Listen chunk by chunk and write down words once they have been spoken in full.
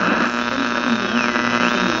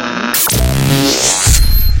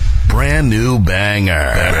brand new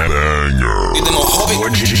banger. We're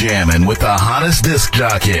jamming with the hottest disc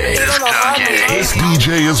jockey. This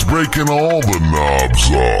DJ is breaking all the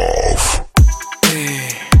knobs off.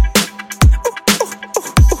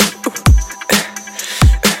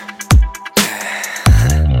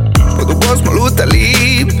 Podugo smo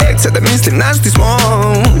lutali, tek sada mislim našli smo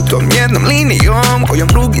tom jednom linijom kojom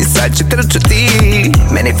drugi sad će trčati.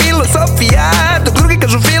 Meni filosofija, dok drugi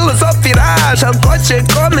kažu filosofiraš, al ko će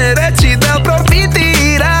kome reći da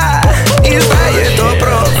profitira? I šta je to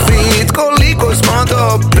profit, koliko smo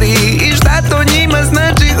dobri, i šta to njima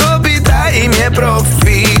znači hobi, da im je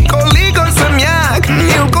profit. Koliko sam jak,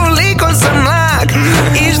 ili koliko sam mlak,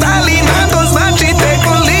 i šta li na to znači te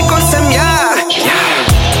koliko sam ja?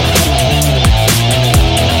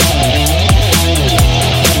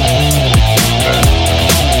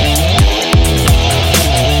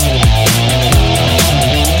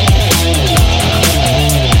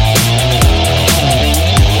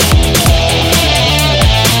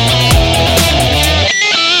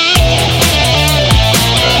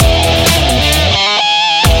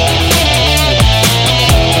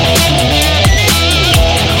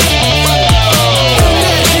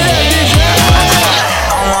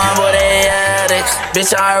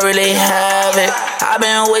 Bitch, I don't really have it. I've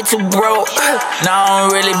been way too broke. Now I'm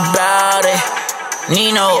really bout it.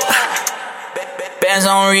 Nino, bands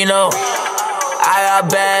on Reno. I got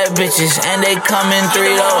bad bitches and they come in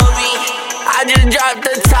 3-0. I just dropped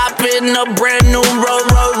the top in a brand new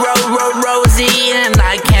Rosie, and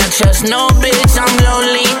I can't trust no bitch. I'm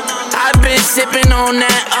lonely. I've been sipping on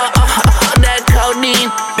that codeine.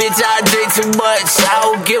 Bitch, I drink too much. I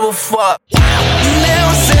don't give a fuck. Ne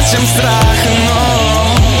osjećam strah, no